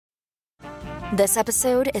This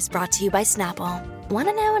episode is brought to you by Snapple. Want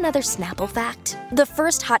to know another Snapple fact? The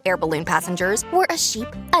first hot air balloon passengers were a sheep,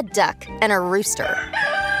 a duck, and a rooster.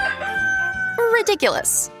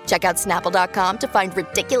 Ridiculous. Check out Snapple.com to find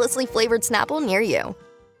ridiculously flavored Snapple near you.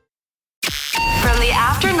 From the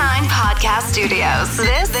After 9 podcast studios,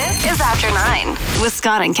 this is After 9 with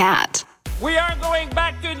Scott and Kat. We are going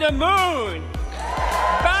back to the moon.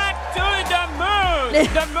 Back to the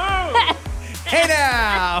moon. The moon. Hey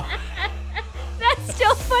now. That's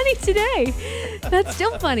still funny today. That's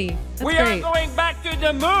still funny. That's We great. are going back to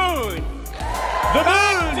the moon. The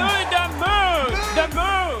Back to the moon. The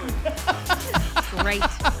moon. Great.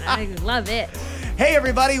 I love it. Hey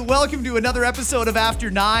everybody, welcome to another episode of After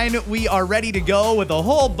 9. We are ready to go with a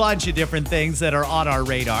whole bunch of different things that are on our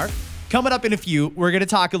radar. Coming up in a few, we're going to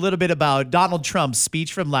talk a little bit about Donald Trump's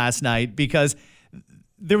speech from last night because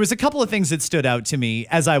there was a couple of things that stood out to me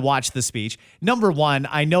as I watched the speech. Number one,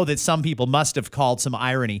 I know that some people must have called some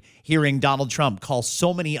irony hearing Donald Trump call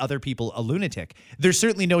so many other people a lunatic. There's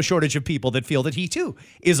certainly no shortage of people that feel that he too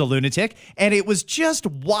is a lunatic. And it was just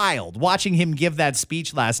wild watching him give that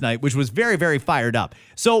speech last night, which was very, very fired up.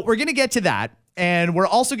 So we're going to get to that. And we're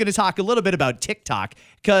also going to talk a little bit about TikTok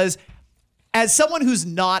because as someone who's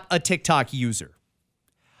not a TikTok user,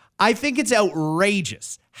 I think it's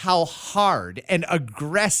outrageous how hard and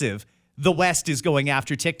aggressive the West is going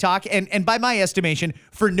after TikTok, and by my estimation,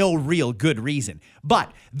 for no real good reason.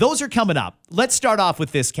 But those are coming up. Let's start off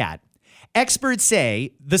with this, Kat. Experts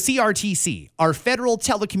say the CRTC, our federal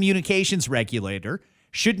telecommunications regulator,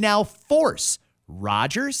 should now force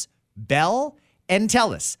Rogers, Bell, and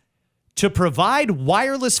TELUS to provide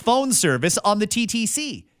wireless phone service on the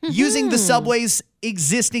TTC using the subway's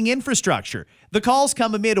existing infrastructure. The calls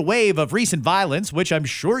come amid a wave of recent violence, which I'm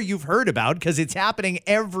sure you've heard about because it's happening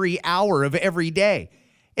every hour of every day.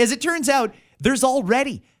 As it turns out, there's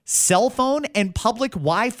already cell phone and public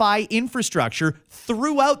Wi-Fi infrastructure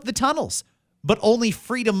throughout the tunnels, but only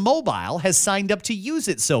Freedom Mobile has signed up to use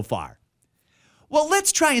it so far. Well,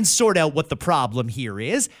 let's try and sort out what the problem here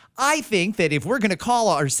is. I think that if we're going to call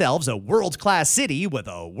ourselves a world-class city with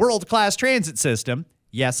a world-class transit system,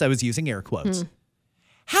 yes, I was using air quotes,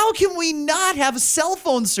 how can we not have cell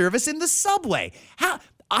phone service in the subway?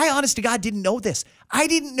 I honest to God didn't know this. I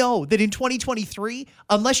didn't know that in 2023,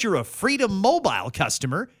 unless you're a Freedom Mobile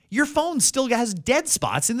customer, your phone still has dead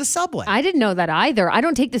spots in the subway. I didn't know that either. I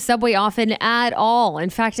don't take the subway often at all. In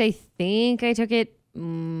fact, I think I took it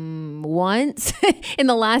once in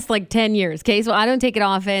the last 10 years. Okay, so I don't take it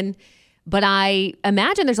often, but I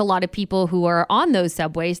imagine there's a lot of people who are on those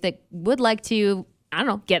subways that would like to, I don't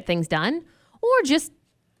know, get things done or just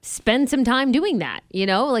spend some time doing that,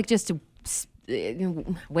 just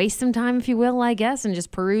waste some time, if you will, I guess, and just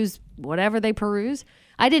peruse whatever they peruse.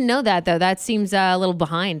 I didn't know that, though. That seems a little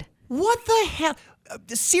behind. What the hell?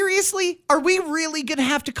 Seriously? Are we really going to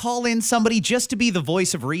have to call in somebody just to be the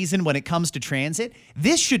voice of reason when it comes to transit?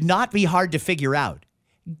 This should not be hard to figure out.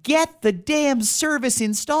 Get the damn service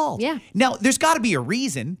installed. Yeah. Now, there's got to be a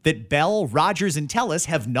reason that Bell, Rogers, and TELUS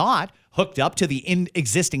have not hooked up to the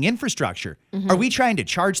existing infrastructure. Are we trying to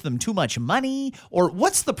charge them too much money? Or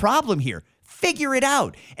what's the problem here? Figure it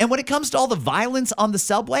out. And when it comes to all the violence on the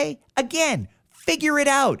subway, again, figure it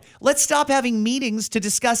out. Let's stop having meetings to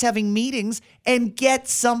discuss having meetings and get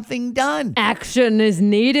something done. Action is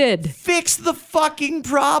needed. Fix the fucking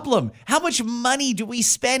problem. How much money do we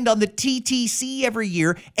spend on the TTC every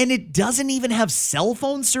year and it doesn't even have cell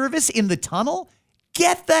phone service in the tunnel?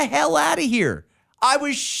 Get the hell out of here. I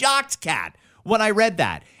was shocked, Kat, when I read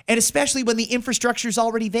that. And especially when the infrastructure's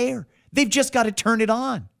already there. They've just got to turn it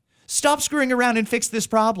on. Stop screwing around and fix this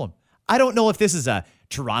problem. I don't know if this is a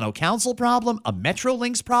Toronto Council problem, a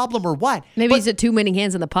Metrolinx problem, or what. Maybe it's a too many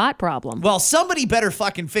hands in the pot problem. Well, somebody better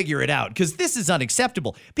fucking figure it out because this is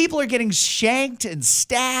unacceptable. People are getting shanked and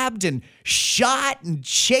stabbed and shot and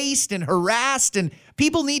chased and harassed, and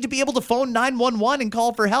people need to be able to phone 911 and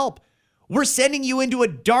call for help. We're sending you into a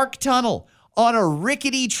dark tunnel on a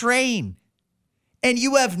rickety train. And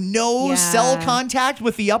you have no cell contact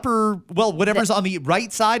with the whatever's on the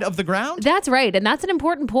right side of the ground? That's right. And that's an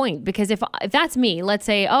important point because if that's me, let's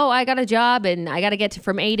say, I got a job and I got to get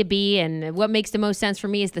from A to B and what makes the most sense for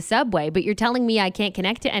me is the subway. But you're telling me I can't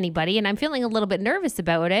connect to anybody and I'm feeling a little bit nervous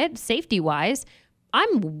about it, safety-wise.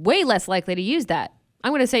 I'm way less likely to use that.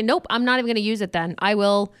 I'm going to say, nope, I'm not even going to use it then. I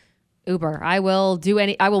will Uber. I will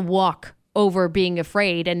walk over being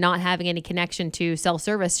afraid and not having any connection to cell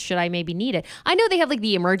service should I maybe need it. I know they have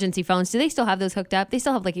the emergency phones. Do they still have those hooked up? They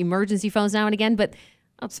still have emergency phones now and again, but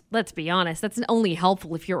Let's be honest. That's only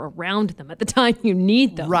helpful if you're around them at the time you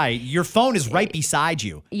need them. Right. Your phone is right beside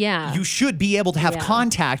you. Yeah. You should be able to have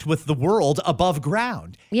contact with the world above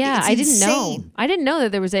ground. Yeah, It's I didn't know. insane. I didn't know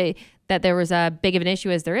that there was a big of an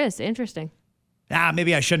issue as there is. Interesting.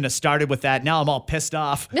 Maybe I shouldn't have started with that. Now I'm all pissed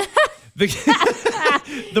off.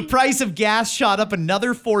 The price of gas shot up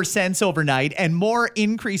another 4 cents overnight, and more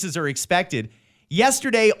increases are expected.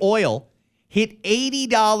 Yesterday, oil hit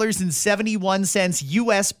 $80.71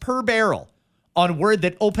 US per barrel on word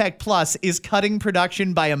that OPEC Plus is cutting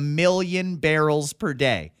production by 1 million barrels per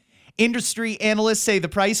day. Industry analysts say the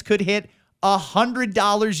price could hit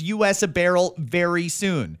 $100 US a barrel very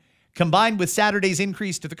soon. Combined with Saturday's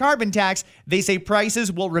increase to the carbon tax, they say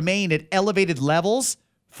prices will remain at elevated levels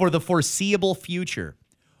for the foreseeable future.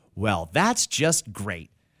 Well, that's just great.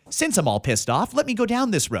 Since I'm all pissed off, let me go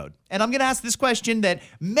down this road. And I'm going to ask this question that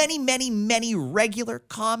many, many, many regular,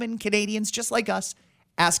 common Canadians just like us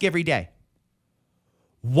ask every day.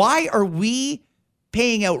 Why are we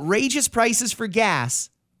paying outrageous prices for gas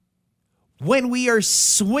when we are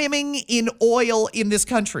swimming in oil in this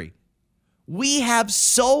country? We have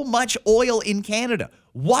so much oil in Canada.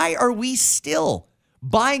 Why are we still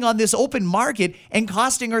buying on this open market and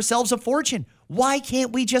costing ourselves a fortune? Why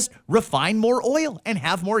can't we just refine more oil and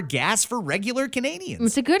have more gas for regular Canadians?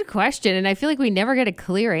 It's a good question, and I feel like we never get a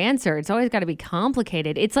clear answer. It's always got to be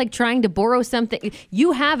complicated. It's like trying to borrow something.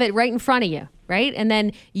 You have it right in front of you, right? And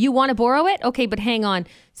then you want to borrow it? Okay, but hang on.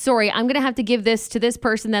 Sorry, I'm going to have to give this to this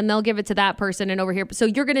person, then they'll give it to that person and over here. So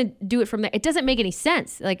you're going to do it from there. It doesn't make any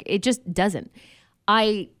sense. Like, it just doesn't.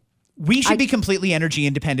 We should be completely energy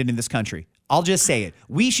independent in this country. I'll just say it.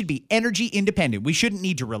 We should be energy independent. We shouldn't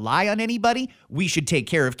need to rely on anybody. We should take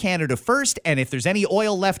care of Canada first. And if there's any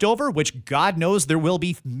oil left over, which God knows there will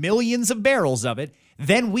be millions of barrels of it,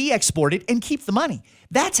 then we export it and keep the money.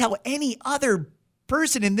 That's how any other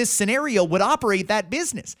person in this scenario would operate that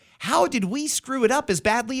business. How did we screw it up as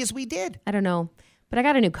badly as we did? I don't know. But I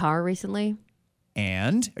got a new car recently.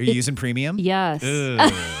 And? Are you using premium? Yes.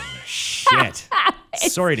 Ugh, shit.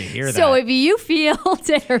 Sorry to hear that. So if you feel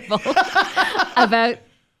terrible about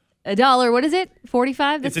 $1, what is it?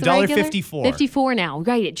 45? That's It's the regular? $1.54. 54 now.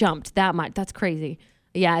 Right, it jumped that much. That's crazy.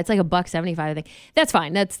 Yeah, it's like $1.75, I think. That's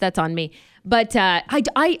fine. That's on me. But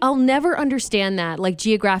I'll never understand that, like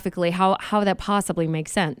geographically, how that possibly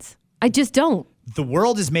makes sense. I just don't. The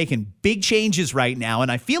world is making big changes right now, and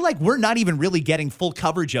I feel like we're not even really getting full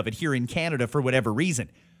coverage of it here in Canada for whatever reason.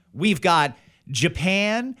 We've got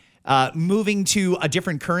Japan moving to a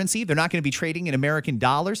different currency. They're not going to be trading in American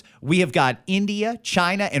dollars. We have got India,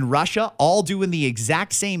 China, and Russia all doing the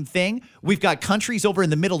exact same thing. We've got countries over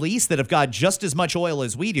in the Middle East that have got just as much oil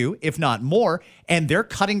as we do, if not more, and they're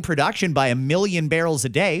cutting production by 1 million barrels a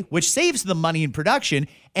day, which saves them money in production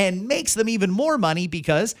and makes them even more money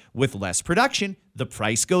because with less production, the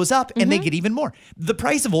price goes up and they get even more. The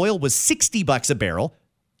price of oil was $60 a barrel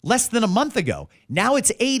less than a month ago. Now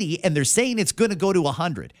it's 80 and they're saying it's going to go to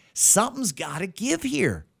 100. Something's got to give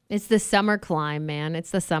here. It's the summer climb, man.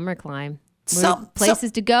 It's the summer climb.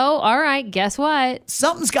 Places to go. All right, guess what?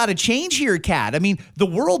 Something's got to change here, Kat. I mean, the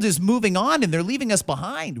world is moving on and they're leaving us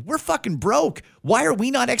behind. We're fucking broke. Why are we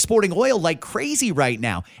not exporting oil like crazy right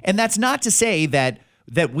now? And that's not to say that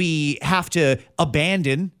we have to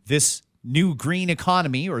abandon this new green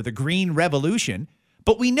economy or the green revolution,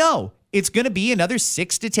 but we know it's going to be another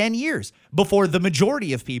 6 to 10 years before the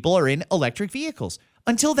majority of people are in electric vehicles.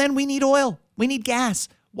 Until then, we need oil. We need gas.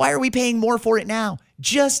 Why are we paying more for it now?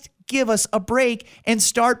 Just give us a break and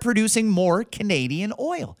start producing more Canadian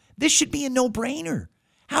oil. This should be a no-brainer.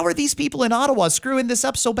 How are these people in Ottawa screwing this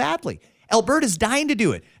up so badly? Alberta's dying to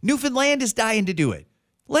do it. Newfoundland is dying to do it.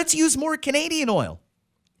 Let's use more Canadian oil.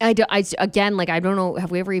 I don't know. Have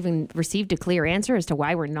we ever even received a clear answer as to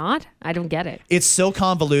why we're not? I don't get it. It's so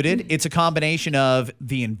convoluted. It's a combination of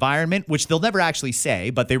the environment, which they'll never actually say,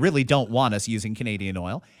 but they really don't want us using Canadian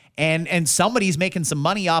oil. And somebody's making some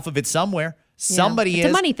money off of it somewhere. Somebody It's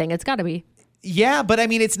a money thing. It's got to be. Yeah, but I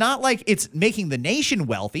mean, it's not like it's making the nation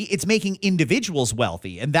wealthy. It's making individuals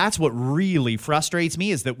wealthy. And that's what really frustrates me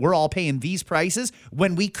is that we're all paying these prices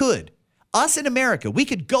when we could. Us in America, we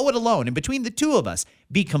could go it alone, and between the two of us,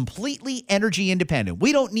 be completely energy independent.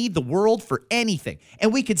 We don't need the world for anything,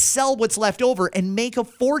 and we could sell what's left over and make a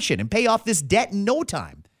fortune and pay off this debt in no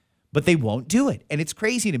time. But they won't do it, and it's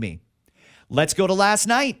crazy to me. Let's go to last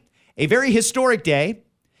night, a very historic day.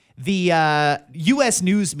 The U.S.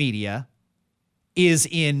 news media is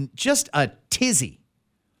in just a tizzy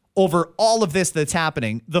over all of this that's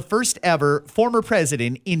happening. The first ever former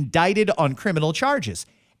president indicted on criminal charges.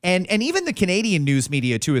 And even the Canadian news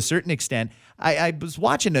media, to a certain extent, I was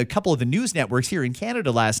watching a couple of the news networks here in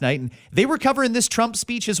Canada last night, and they were covering this Trump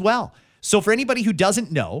speech as well. So for anybody who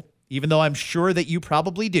doesn't know, even though I'm sure that you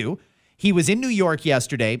probably do, he was in New York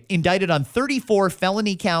yesterday, indicted on 34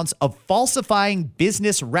 felony counts of falsifying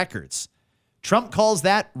business records. Trump calls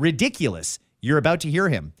that ridiculous. You're about to hear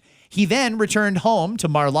him. He then returned home to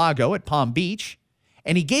Mar-a-Lago at Palm Beach,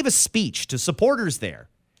 and he gave a speech to supporters there.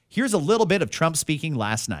 Here's a little bit of Trump speaking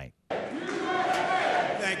last night.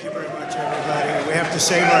 Thank you very much, everybody. We have to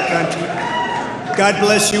save our country. God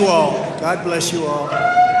bless you all. God bless you all.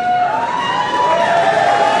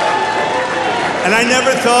 And I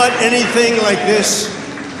never thought anything like this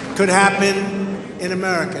could happen in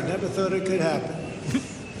America. Never thought it could happen.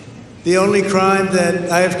 The only crime that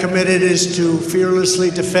I have committed is to fearlessly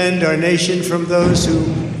defend our nation from those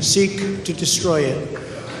who seek to destroy it.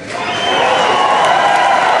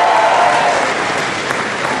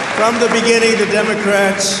 From the beginning, the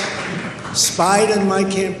Democrats spied on my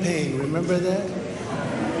campaign. Remember that?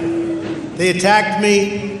 They attacked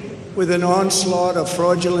me with an onslaught of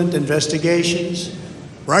fraudulent investigations.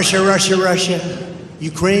 Russia, Russia, Russia.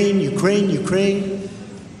 Ukraine, Ukraine, Ukraine.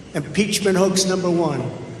 Impeachment hoax number 1.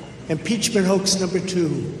 Impeachment hoax number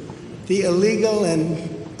 2. The illegal and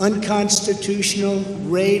unconstitutional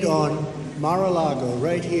raid on Mar-a-Lago,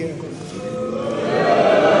 right here.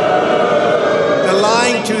 The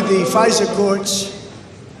lying to the FISA courts,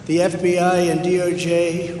 the FBI and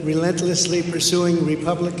DOJ relentlessly pursuing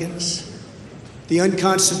Republicans. The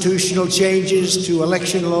unconstitutional changes to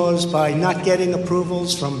election laws by not getting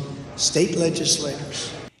approvals from state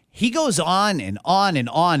legislators. He goes on and on and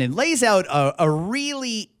on and lays out a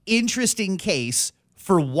really interesting case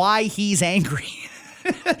for why he's angry.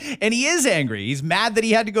 And he is angry. He's mad that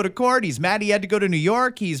he had to go to court. He's mad he had to go to New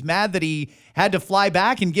York. He's mad that he had to fly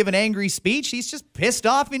back and give an angry speech. He's just pissed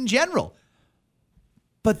off in general.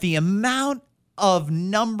 But the amount of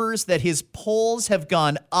numbers that his polls have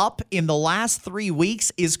gone up in the last 3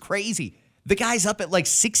 weeks is crazy. The guy's up at like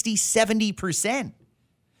 60, 70%.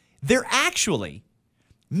 They're actually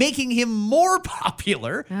making him more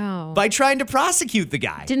popular by trying to prosecute the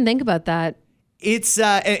guy. Didn't think about that. It's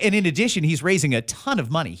and in addition, he's raising a ton of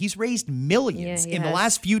money. He's raised millions in the has.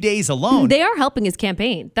 last few days alone. They are helping his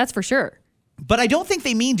campaign. That's for sure. But I don't think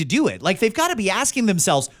they mean to do it. Like, they've got to be asking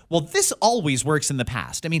themselves, well, this always works in the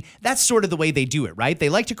past. I mean, that's sort of the way they do it, right? They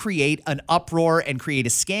like to create an uproar and create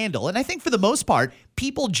a scandal. And I think for the most part,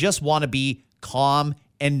 people just want to be calm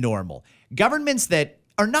and normal. Governments that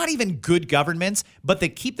are not even good governments, but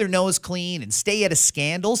that keep their nose clean and stay out of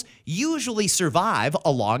scandals usually survive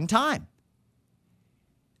a long time.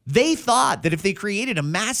 They thought that if they created a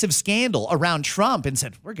massive scandal around Trump and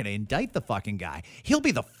said, we're going to indict the fucking guy, he'll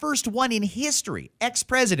be the first one in history,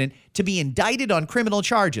 ex-president, to be indicted on criminal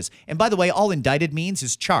charges. And by the way, all indicted means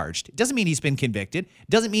is charged. It doesn't mean he's been convicted. It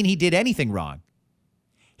doesn't mean he did anything wrong.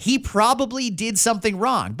 He probably did something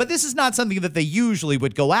wrong, but this is not something that they usually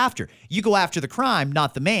would go after. You go after the crime,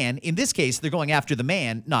 not the man. In this case, they're going after the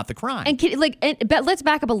man, not the crime. But let's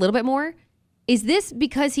back up a little bit more. Is this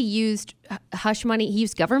because he used hush money? He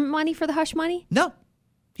used government money for the hush money? No.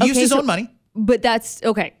 He used his own money. But that's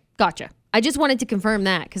okay. Gotcha. I just wanted to confirm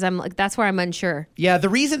that because I'm like, that's where I'm unsure. Yeah, the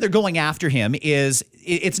reason they're going after him is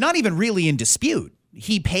it's not even really in dispute.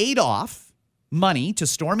 He paid off money to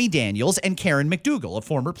Stormy Daniels and Karen McDougal, a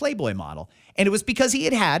former Playboy model. And it was because he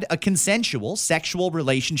had had a consensual sexual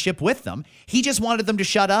relationship with them. He just wanted them to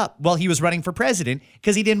shut up while he was running for president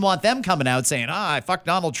because he didn't want them coming out saying, I fucked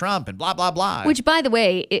Donald Trump and blah, blah, blah. Which, by the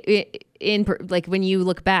way, when you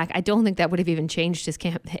look back, I don't think that would have even changed his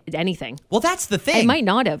anything. Well, that's the thing. It might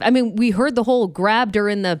not have. I mean, we heard the whole grabbed her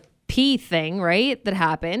in the pee thing, right? That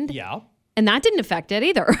happened. Yeah. And that didn't affect it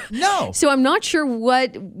either. No. So I'm not sure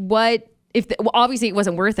obviously it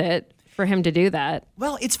wasn't worth it for him to do that.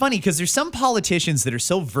 Well, it's funny because there's some politicians that are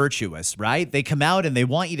so virtuous, right? They come out and they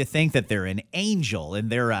want you to think that they're an angel and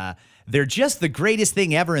they're just the greatest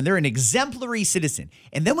thing ever and they're an exemplary citizen.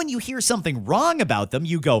 And then when you hear something wrong about them,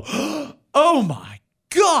 you go, oh my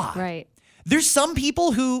God. Right. There's some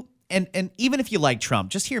people who, and even if you like Trump,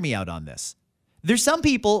 just hear me out on this. There's some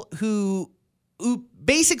people who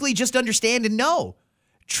basically just understand and know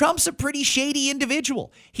Trump's a pretty shady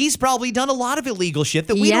individual. He's probably done a lot of illegal shit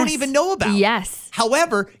that we don't even know about. Yes.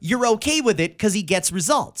 However, you're okay with it because he gets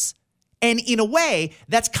results. And in a way,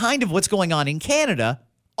 that's kind of what's going on in Canada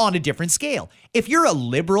on a different scale. If you're a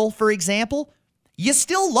liberal, for example, You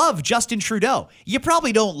still love Justin Trudeau. You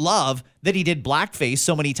probably don't love that he did blackface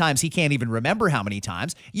so many times he can't even remember how many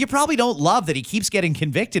times. You probably don't love that he keeps getting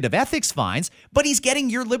convicted of ethics fines, but he's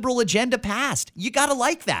getting your liberal agenda passed. You got to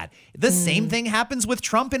like that. The same thing happens with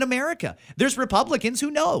Trump in America. There's Republicans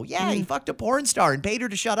who know, he fucked a porn star and paid her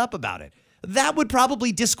to shut up about it. That would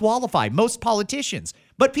probably disqualify most politicians.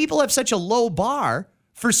 But people have such a low bar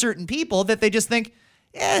for certain people that they just think,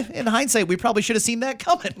 in hindsight, we probably should have seen that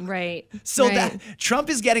coming. Right. So right. that Trump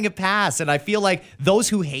is getting a pass. And I feel like those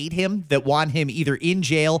who hate him, that want him either in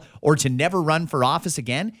jail or to never run for office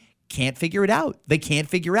again, can't figure it out. They can't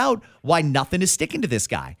figure out why nothing is sticking to this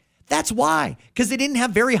guy. That's why. Because they didn't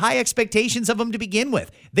have very high expectations of him to begin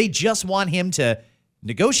with. They just want him to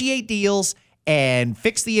negotiate deals and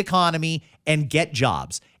fix the economy and get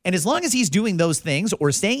jobs. And as long as he's doing those things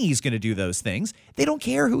or saying he's going to do those things, they don't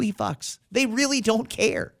care who he fucks. They really don't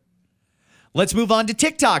care. Let's move on to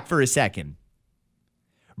TikTok for a second.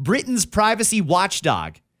 Britain's privacy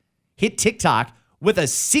watchdog hit TikTok with a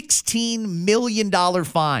 $16 million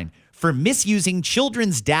fine for misusing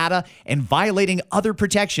children's data and violating other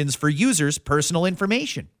protections for users' personal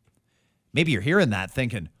information. Maybe you're hearing that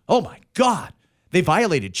thinking, oh my God, they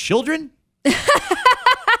violated children?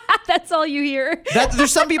 That's all you hear.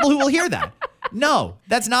 There's some people who will hear that. No,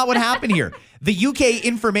 that's not what happened here. The UK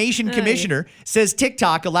Information Commissioner says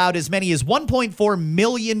TikTok allowed as many as 1.4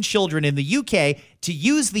 million children in the UK to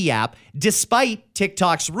use the app, despite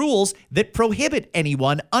TikTok's rules that prohibit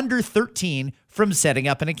anyone under 13 from setting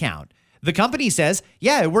up an account. The company says,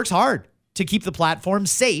 it works hard to keep the platform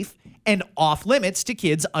safe and off limits to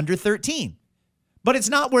kids under 13. But it's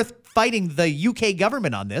not worth fighting the UK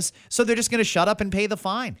government on this, so they're just going to shut up and pay the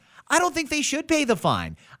fine. I don't think they should pay the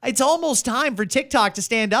fine. It's almost time for TikTok to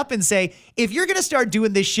stand up and say, if you're going to start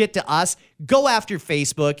doing this shit to us, go after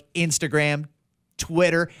Facebook, Instagram,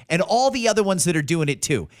 Twitter, and all the other ones that are doing it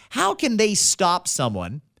too. How can they stop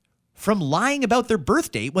someone from lying about their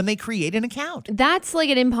birth date when they create an account? That's like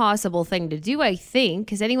an impossible thing to do, I think,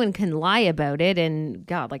 because anyone can lie about it. And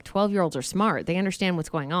God, like 12-year-olds are smart. They understand what's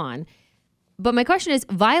going on. But my question is,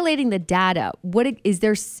 violating the data, is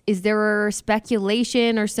there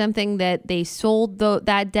speculation or something that they sold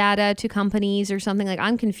that data to companies or something? Like,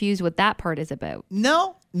 I'm confused what that part is about.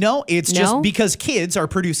 No, it's just because kids are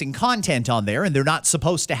producing content on there and they're not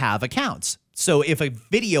supposed to have accounts. So if a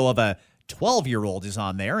video of a 12-year-old is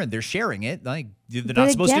on there and they're sharing it, like, they're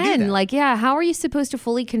not supposed to do that. How are you supposed to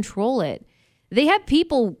fully control it? They have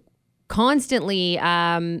people constantly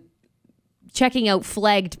checking out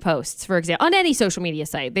flagged posts, for example, on any social media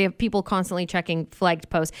site. They have people constantly checking flagged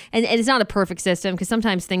posts. And it's not a perfect system because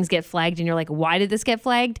sometimes things get flagged and you're like, why did this get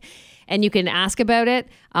flagged? And you can ask about it.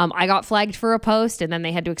 I got flagged for a post and then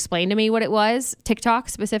they had to explain to me what it was, TikTok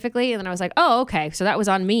specifically. And then I was like, oh, okay. So that was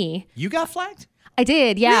on me. You got flagged? I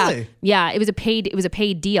did, yeah. Really? Yeah, it was a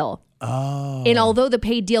paid deal. Oh. And although the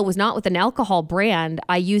paid deal was not with an alcohol brand,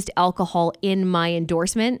 I used alcohol in my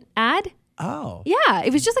endorsement ad. Oh. Yeah,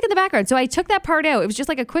 it was just like in the background. So I took that part out. It was just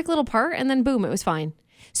like a quick little part and then boom, it was fine.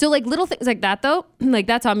 So like little things like that though, like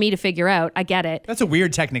that's on me to figure out. I get it. That's a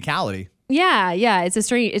weird technicality. Yeah, it's a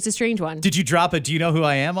strange one. Did you drop a "Do you know who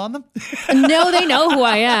I am" on them? No, they know who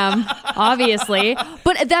I am, obviously.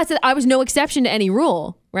 But I was no exception to any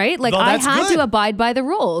rule, right? Like I had to abide by the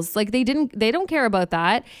rules. Like they don't care about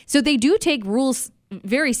that. So they do take rules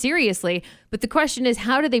very seriously. But the question is,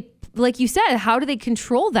 how do they, like you said, how do they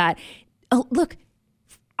control that? Look,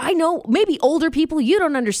 I know maybe older people, you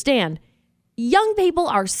don't understand. Young people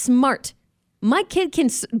are smart. My kid can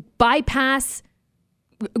bypass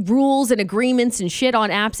rules and agreements and shit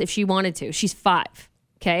on apps if she wanted to. She's 5,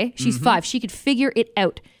 okay? She's 5. She could figure it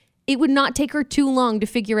out. It would not take her too long to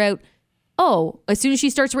figure out, as soon as she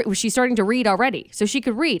starts, she's starting to read already. So she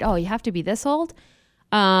could read, you have to be this old?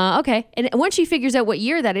 Okay. And once she figures out what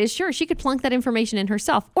year that is, sure, she could plunk that information in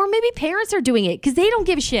herself. Or maybe parents are doing it because they don't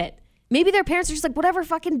give a shit. Maybe their parents are just like, whatever,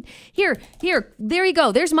 fucking, here, there you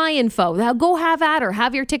go. There's my info. Now go have at her.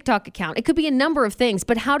 Have your TikTok account. It could be a number of things,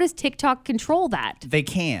 but how does TikTok control that? They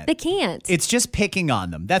can't. They can't. It's just picking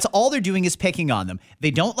on them. That's all they're doing is picking on them.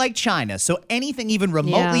 They don't like China, so anything even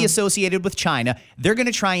remotely associated with China, they're going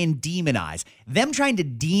to try and demonize. Them trying to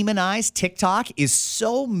demonize TikTok is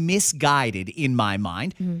so misguided in my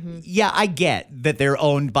mind. Mm-hmm. Yeah, I get that they're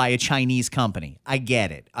owned by a Chinese company. I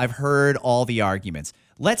get it. I've heard all the arguments.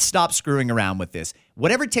 Let's stop screwing around with this.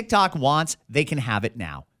 Whatever TikTok wants, they can have it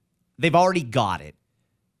now. They've already got it.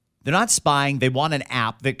 They're not spying. They want an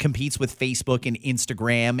app that competes with Facebook and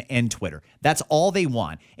Instagram and Twitter. That's all they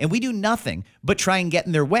want. And we do nothing but try and get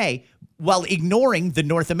in their way while ignoring the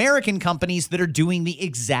North American companies that are doing the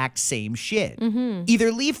exact same shit. Mm-hmm.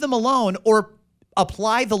 Either leave them alone or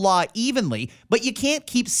apply the law evenly, but you can't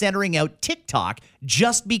keep centering out TikTok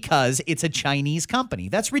just because it's a Chinese company.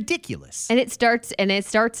 That's ridiculous. And it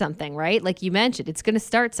starts something, right? Like you mentioned, it's going to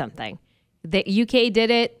start something. The UK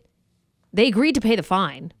did it. They agreed to pay the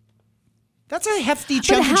fine. That's a hefty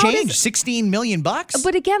chunk of change, $16 million.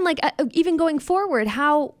 But again, like even going forward,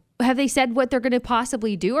 how have they said what they're going to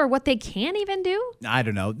possibly do or what they can even do? I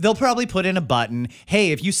don't know. They'll probably put in a button.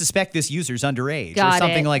 Hey, if you suspect this user's underage Got or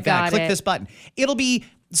something it, like that, got click it. this button. It'll be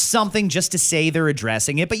something just to say they're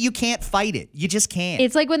addressing it, but you can't fight it. You just can't.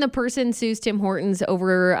 It's like when the person sues Tim Hortons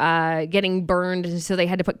over getting burned, so they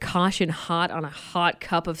had to put caution hot on a hot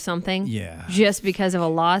cup of something. Yeah. Just because of a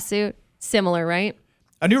lawsuit. Similar, right?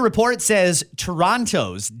 A new report says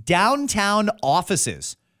Toronto's downtown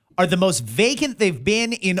offices are the most vacant they've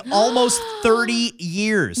been in almost 30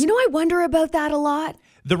 years. You know, I wonder about that a lot.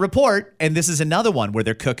 The report, and this is another one where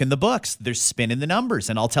they're cooking the books, they're spinning the numbers,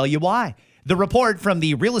 and I'll tell you why. The report from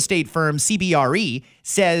the real estate firm CBRE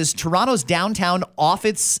says Toronto's downtown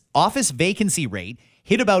office vacancy rate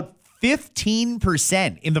hit about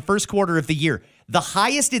 15% in the first quarter of the year, the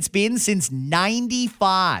highest it's been since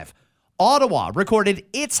 95. Ottawa recorded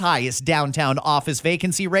its highest downtown office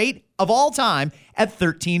vacancy rate of all time at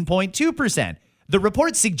 13.2%. The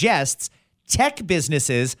report suggests tech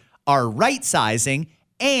businesses are right-sizing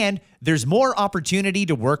and there's more opportunity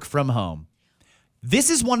to work from home.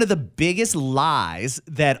 This is one of the biggest lies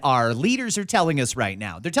that our leaders are telling us right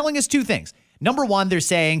now. They're telling us two things. Number one, they're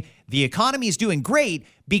saying the economy is doing great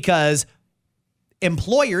because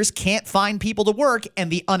employers can't find people to work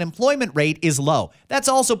and the unemployment rate is low. That's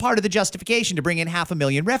also part of the justification to bring in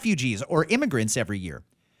 500,000 refugees or immigrants every year.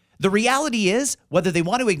 The reality is, whether they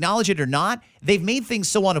want to acknowledge it or not, they've made things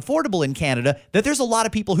so unaffordable in Canada that there's a lot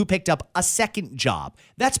of people who picked up a second job.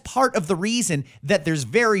 That's part of the reason that there's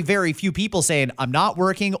very, very few people saying, I'm not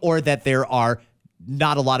working, or that there are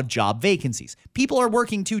not a lot of job vacancies. People are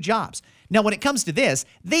working two jobs. Now, when it comes to this,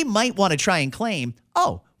 they might want to try and claim,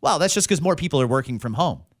 oh, well, that's just because more people are working from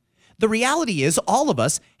home. The reality is all of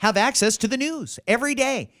us have access to the news every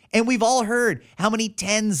day. And we've all heard how many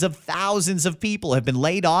tens of thousands of people have been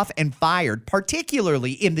laid off and fired,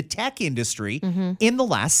 particularly in the tech industry, in the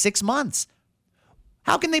last 6 months.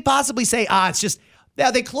 How can they possibly say, it's just,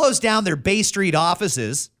 they closed down their Bay Street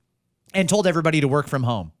offices and told everybody to work from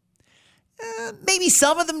home? Maybe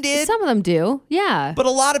some of them did. Some of them do, yeah. But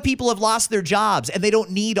a lot of people have lost their jobs and they don't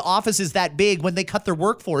need offices that big when they cut their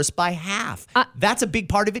workforce by half. That's a big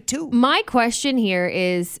part of it too. My question here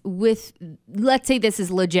is let's say this is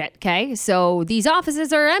legit, okay? So these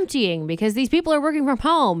offices are emptying because these people are working from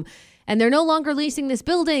home and they're no longer leasing this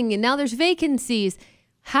building and now there's vacancies.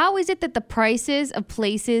 How is it that the prices of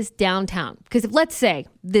places downtown, because let's say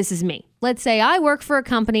this is me. Let's say I work for a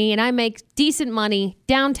company and I make decent money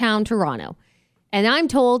downtown Toronto. And I'm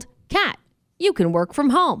told, Kat, you can work from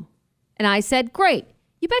home. And I said, great.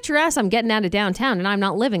 You bet your ass I'm getting out of downtown and I'm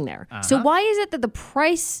not living there. So why is it that the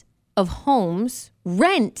price of homes,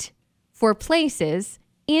 rent for places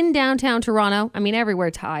in downtown Toronto, I mean, everywhere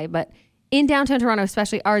it's high, but in downtown Toronto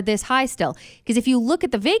especially, are this high still? Because if you look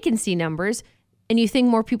at the vacancy numbers and you think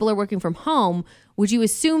more people are working from home, would you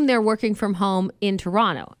assume they're working from home in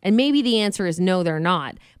Toronto? And maybe the answer is no, they're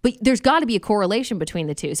not. But there's got to be a correlation between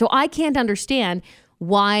the two. So I can't understand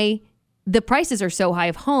why the prices are so high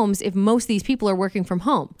of homes if most of these people are working from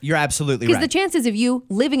home. You're absolutely right. Because the chances of you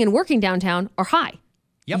living and working downtown are high.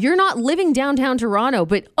 Yep. You're not living downtown Toronto,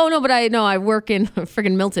 but I work in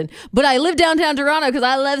friggin' Milton, but I live downtown Toronto because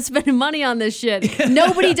I love spending money on this shit.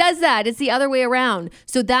 Nobody does that. It's the other way around.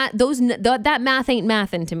 So that math ain't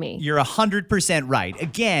mathin' to me. You're 100% right.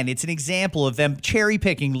 Again, it's an example of them cherry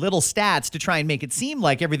picking little stats to try and make it seem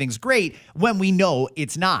like everything's great when we know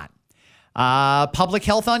it's not. Public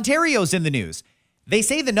Health Ontario's in the news. They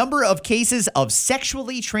say the number of cases of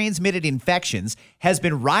sexually transmitted infections has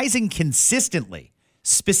been rising consistently.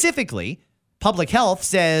 Specifically, Public Health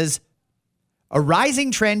says a rising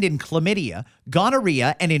trend in chlamydia,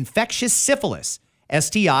 gonorrhea, and infectious syphilis.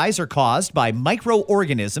 STIs are caused by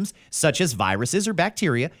microorganisms such as viruses or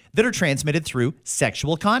bacteria that are transmitted through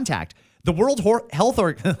sexual contact. The World Health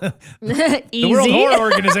Organization.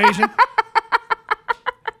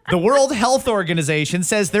 The World Health Organization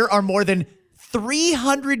says there are more than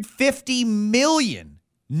 350 million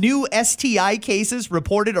new STI cases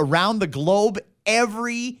reported around the globe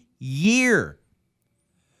every year.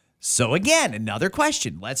 So again, another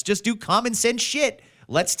question. Let's just do common sense shit.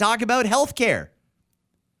 Let's talk about healthcare.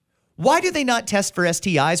 Why do they not test for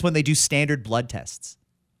STIs when they do standard blood tests?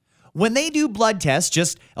 When they do blood tests,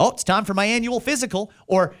 it's time for my annual physical,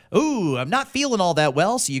 or, I'm not feeling all that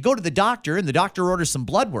well, so you go to the doctor and the doctor orders some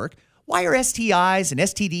blood work. Why are STIs and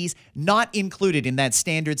STDs not included in that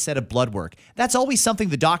standard set of blood work? That's always something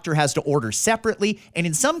the doctor has to order separately, and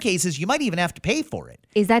in some cases, you might even have to pay for it.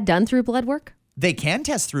 Is that done through blood work? They can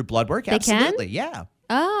test through blood work, absolutely, yeah.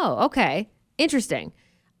 Oh, okay. Interesting.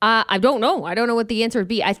 I don't know. I don't know what the answer would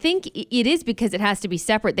be. I think it is because it has to be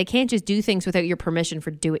separate. They can't just do things without your permission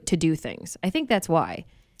to do things. I think that's why.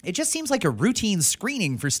 It just seems like a routine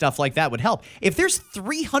screening for stuff like that would help. If there's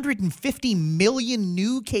 350 million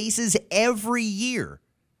new cases every year,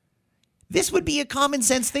 this would be a common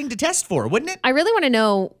sense thing to test for, wouldn't it? I really want to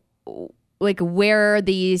know like where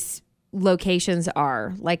these locations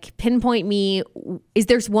are. Like pinpoint me, is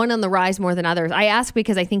there's one on the rise more than others? I ask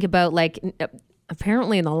because I think about like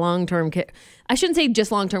apparently in the long-term care, I shouldn't say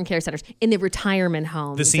just long-term care centers, in the retirement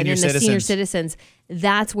homes, the senior and in citizens. the senior citizens,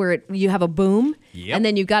 that's where you have a boom. Yep. And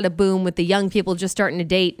then you've got a boom with the young people just starting to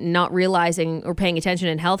date and not realizing or paying attention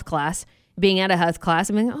in health class, being at a health class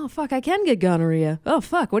and being, oh, fuck, I can get gonorrhea. Oh,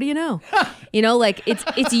 fuck, what do you know? You know, like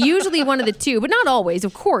it's usually one of the two, but not always.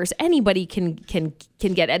 Of course, anybody can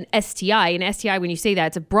get an STI. An STI, when you say that,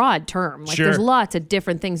 it's a broad term. Like there's lots of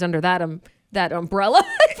different things under that umbrella,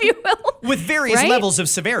 if you will. With various levels of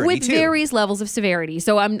severity, With various levels of severity.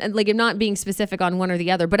 So I'm not being specific on one or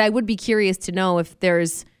the other, but I would be curious to know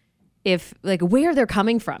if where they're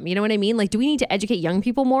coming from. You know what I mean? Like, do we need to educate young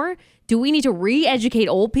people more? Do we need to re-educate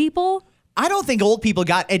old people? I don't think old people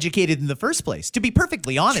got educated in the first place, to be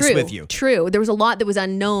perfectly honest with you. True. There was a lot that was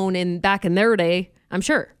unknown back in their day, I'm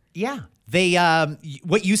sure. Yeah. They,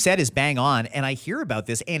 what you said is bang on, and I hear about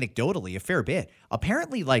this anecdotally a fair bit.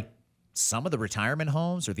 Apparently, like, some of the retirement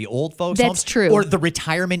homes or the old folks' homes. That's true. Or the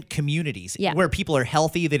retirement communities where people are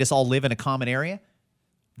healthy, they just all live in a common area.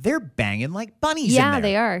 They're banging like bunnies in there. Yeah,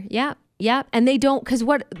 they are. Yeah. Yeah. And they don't, because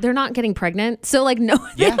they're not getting pregnant. So like, no,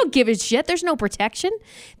 they don't give a shit. There's no protection.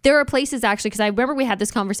 There are places actually, because I remember we had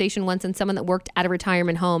this conversation once and someone that worked at a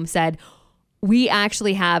retirement home said, we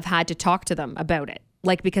actually have had to talk to them about it.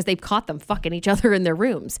 Like, because they've caught them fucking each other in their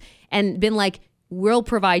rooms and been like, we'll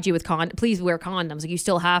provide you with please wear condoms. Like, you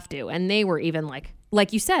still have to. And they were even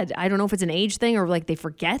like you said, I don't know if it's an age thing or like they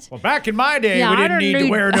forget. Well, back in my day, we didn't need to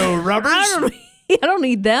wear no rubbers. I don't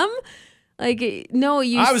need them. Like, no,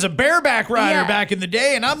 I was a bareback rider back in the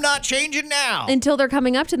day, and I'm not changing now. Until they're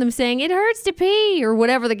coming up to them saying, it hurts to pee, or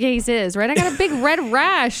whatever the case is, right? I got a big red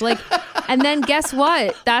rash. Like, and then guess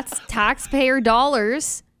what? That's taxpayer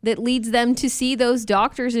dollars that leads them to see those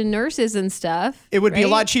doctors and nurses and stuff. It would be a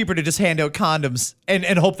lot cheaper to just hand out condoms and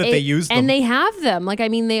hope that they use them. And they have them. Like, I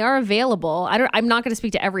mean, they are available. I'm not going to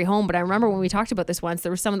speak to every home, but I remember when we talked about this once,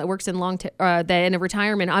 there was someone that works in in a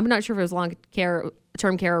retirement. I'm not sure if it was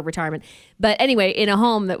long-term care or retirement. But anyway, in a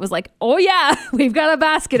home that was like, oh yeah, we've got a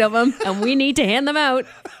basket of them and we need to hand them out.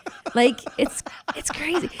 Like, it's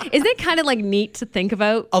crazy. Isn't it kind of like neat to think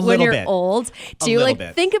about when you're old? To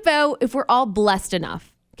like think about if we're all blessed enough.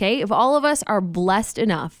 Okay, if all of us are blessed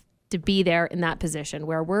enough to be there in that position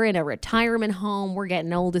where we're in a retirement home, we're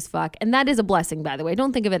getting old as fuck. And that is a blessing, by the way.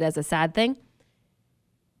 Don't think of it as a sad thing.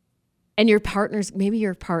 And maybe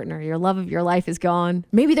your partner, your love of your life is gone.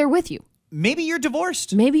 Maybe they're with you. Maybe you're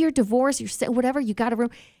divorced. You're whatever, you got a room.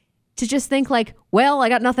 To just think like, well, I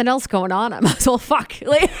got nothing else going on. I might as well fuck.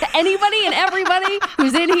 Like, anybody and everybody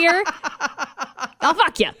who's in here, I'll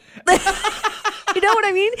fuck you. You know what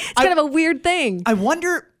I mean? It's kind of a weird thing. I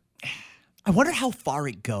wonder how far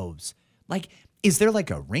it goes. Like, is there like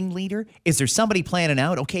a ringleader? Is there somebody planning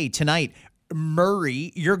out, okay, tonight,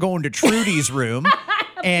 Murray, you're going to Trudy's room.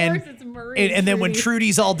 And, course it's Murray and then when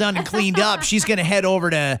Trudy's all done and cleaned up, she's going to head over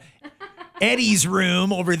to Eddie's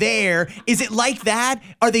room over there. Is it like that?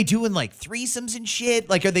 Are they doing like threesomes and shit?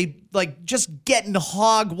 Like, are they like just getting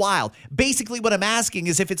hog wild? Basically what I'm asking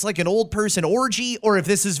is if it's like an old person orgy or if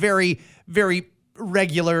this is very, very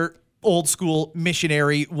regular old school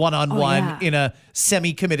missionary one-on-one in a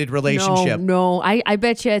semi-committed relationship. No, I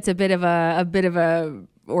bet you it's a bit of a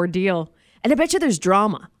ordeal. And I bet you there's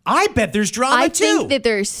drama. I bet there's drama too. I think that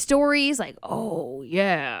there's stories like, oh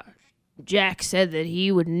yeah, Jack said that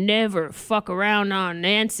he would never fuck around on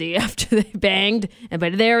Nancy after they banged.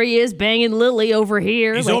 But there he is banging Lily over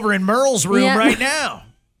here. He's over in Merle's room right now.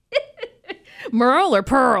 Merle or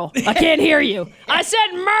Pearl? I can't hear you. I said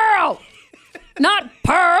Merle, not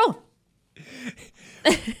Pearl.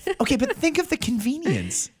 Okay, but think of the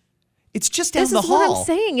convenience. It's just down the hall. This is what I'm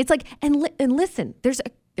saying. It's like, and listen, there's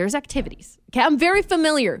activities. Okay, I'm very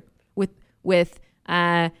familiar with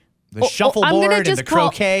the shuffleboard and the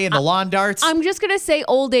croquet and the lawn darts. I'm just going to say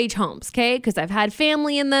old age homes, okay? Because I've had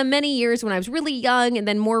family in them many years when I was really young and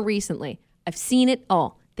then more recently. I've seen it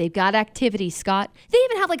all. They've got activities, Scott. They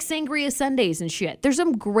even have like sangria Sundays and shit. There's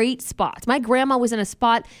some great spots. My grandma was in a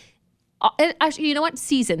spot Actually, you know what?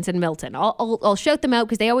 Seasons in Milton. I'll shout them out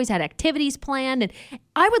because they always had activities planned. And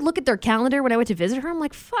I would look at their calendar when I went to visit her. I'm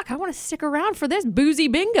like, fuck, I want to stick around for this boozy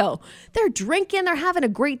bingo. They're drinking. They're having a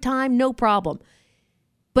great time. No problem.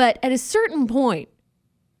 But at a certain point,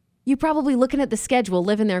 you're probably looking at the schedule,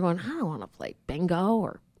 living there going, I don't want to play bingo,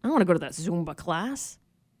 or I don't want to go to that Zumba class.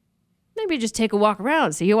 Maybe just take a walk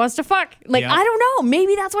around, see who wants to fuck. Like, I don't know.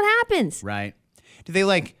 Maybe that's what happens. Right. Do they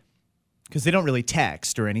like, because they don't really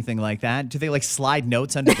text or anything like that, do they like slide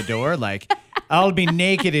notes under the door? Like, I'll be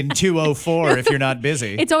naked in 204 if you're not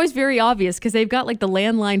busy. It's always very obvious because they've got like the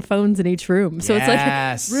landline phones in each room. So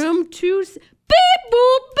Yes. it's like room 2, beep,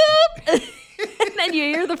 boop, boop. And then you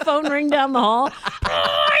hear the phone ring down the hall.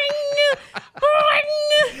 Boing,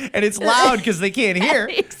 boing. And it's loud because they can't hear.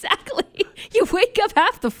 Exactly. You wake up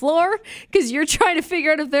half the floor because you're trying to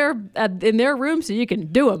figure out if they're in their room so you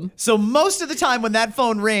can do them. So most of the time when that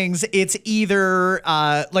phone rings, it's either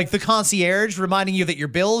like the concierge reminding you that your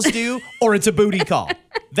bill's due, or it's a booty call.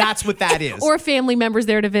 That's what that is. Or a family member's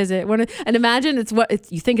there to visit. And imagine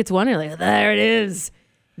you think it's one, and you're like, there it is.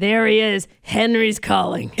 There he is. Henry's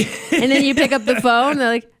calling. And then you pick up the phone. And they're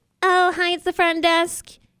like, oh, hi, it's the front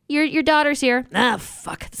desk. Your daughter's here. Ah,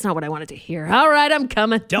 fuck. That's not what I wanted to hear. All right, I'm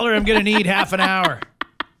coming. Tell her I'm going to need half an hour.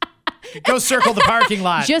 Go circle the parking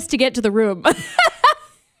lot. Just to get to the room.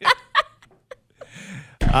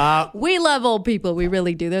 We love old people. We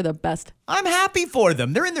really do. They're the best. I'm happy for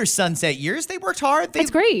them. They're in their sunset years. They worked hard.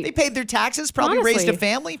 That's great. They paid their taxes, probably Honestly. raised a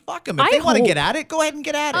family. Fuck them. If they want to get at it, go ahead and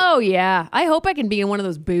get at it. Oh, yeah. I hope I can be in one of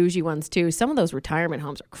those bougie ones, too. Some of those retirement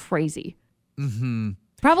homes are crazy. Mm-hmm.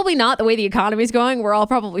 Probably not the way the economy's going. We're all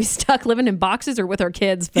probably stuck living in boxes or with our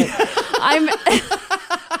kids, but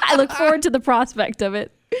I look forward to the prospect of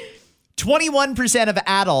it. 21% of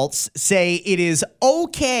adults say it is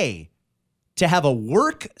okay to have a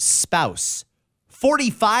work spouse.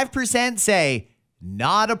 45% say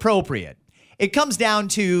not appropriate. It comes down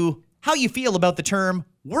to how you feel about the term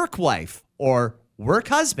work wife or work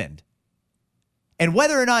husband and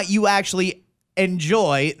whether or not you actually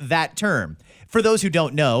enjoy that term. For those who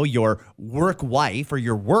don't know, your work wife or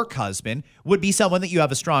your work husband would be someone that you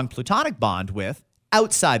have a strong platonic bond with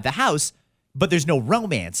outside the house, but there's no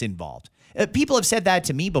romance involved. People have said that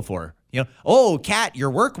to me before. You know, oh, Kat,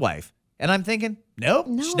 your work wife. And I'm thinking, nope,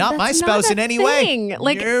 she's not my spouse in any way.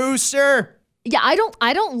 Like, no, sir. Yeah,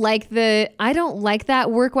 I don't like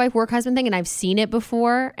that work wife, work husband thing, and I've seen it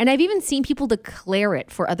before. And I've even seen people declare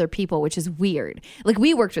it for other people, which is weird. Like,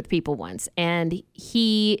 we worked with people once, and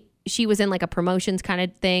she was in like a promotions kind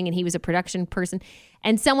of thing, and he was a production person,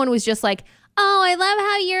 and someone was just like, oh, I love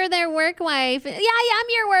how you're their work wife. Yeah, I'm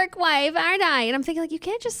your work wife, aren't I? And I'm thinking, like, you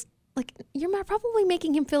can't just, like, you're probably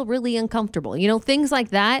making him feel really uncomfortable. You know, things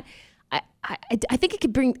like that. I think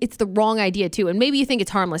it's the wrong idea too. And maybe you think it's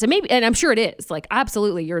harmless, and I'm sure it is. Like,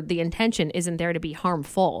 absolutely, the intention isn't there to be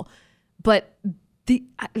harmful, but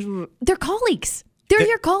they're colleagues. They're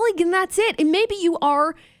your colleague, and that's it. And maybe you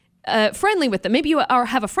are friendly with them. Maybe you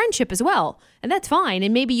have a friendship as well, and that's fine.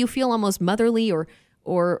 And maybe you feel almost motherly or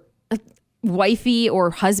wifey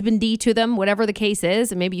or husbandy to them, whatever the case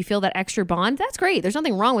is. And maybe you feel that extra bond. That's great. There's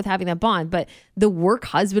nothing wrong with having that bond. But the work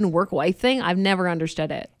husband, work wife thing, I've never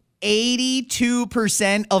understood it.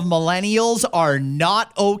 82% of millennials are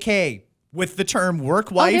not okay with the term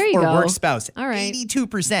work wife or work spouse. All right.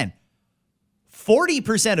 82%.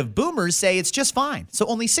 40% of boomers say it's just fine. So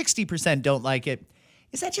only 60% don't like it.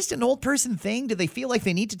 Is that just an old person thing? Do they feel like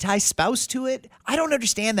they need to tie spouse to it? I don't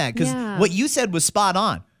understand that, because what you said was spot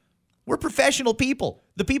on. We're professional people.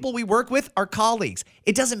 The people we work with are colleagues.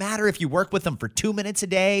 It doesn't matter if you work with them for 2 minutes a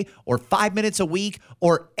day or 5 minutes a week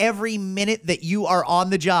or every minute that you are on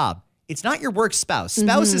the job. It's not your work spouse.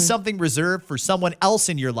 Spouse is something reserved for someone else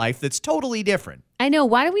in your life that's totally different. I know.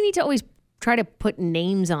 Why do we need to always try to put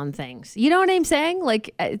names on things? You know what I'm saying?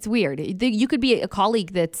 Like, it's weird. You could be a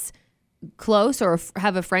colleague that's close or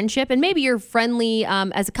have a friendship, and maybe you're friendly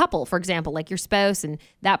as a couple, for example, like your spouse and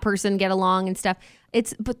that person get along and stuff.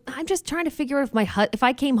 But I'm just trying to figure out if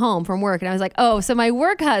I came home from work and I was like, oh, so my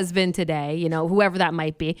work husband today, you know, whoever that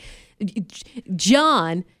might be,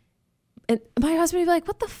 John, and my husband would be like,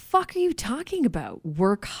 what the fuck are you talking about?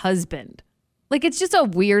 Work husband. Like, it's just a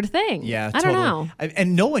weird thing. Yeah, I don't know.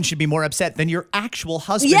 And no one should be more upset than your actual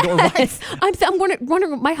husband or wife. I'm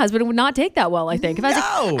wondering, my husband would not take that well, I think. If I was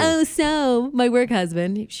like, oh, so my work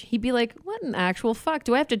husband, he'd be like, what in actual fuck?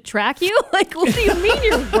 Do I have to track you? Like, what do you mean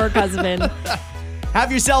your work husband? Have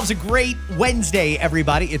yourselves a great Wednesday,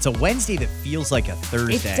 everybody. It's a Wednesday that feels like a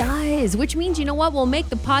Thursday. It does, which means, you know what? We'll make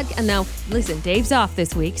the podcast. Now, listen, Dave's off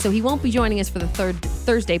this week, so he won't be joining us for the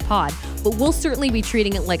Thursday pod. but we'll certainly be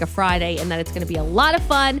treating it like a Friday and that it's going to be a lot of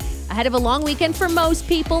fun ahead of a long weekend for most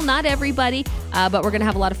people, not everybody, but we're going to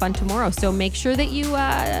have a lot of fun tomorrow. So make sure that you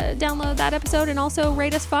download that episode and also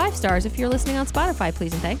rate us 5 stars if you're listening on Spotify,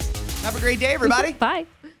 please and thanks. Have a great day, everybody. Bye.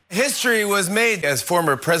 History was made as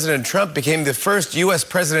former President Trump became the first U.S.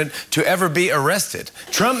 president to ever be arrested.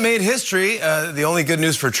 Trump made history. The only good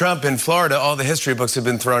news for Trump in Florida, all the history books have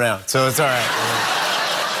been thrown out, so it's all right.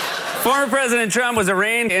 Former President Trump was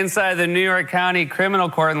arraigned inside the New York County Criminal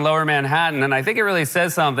Court in Lower Manhattan, and I think it really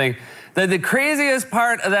says something that the craziest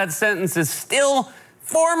part of that sentence is still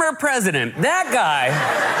former president. That guy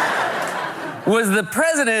was the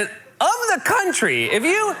president of the country. If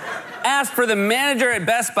you asked for the manager at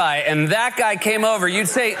Best Buy and that guy came over, you'd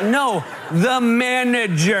say, no, the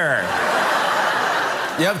manager.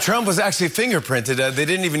 Yep, Trump was actually fingerprinted. They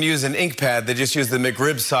didn't even use an ink pad. They just used the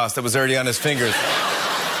McRib sauce that was already on his fingers.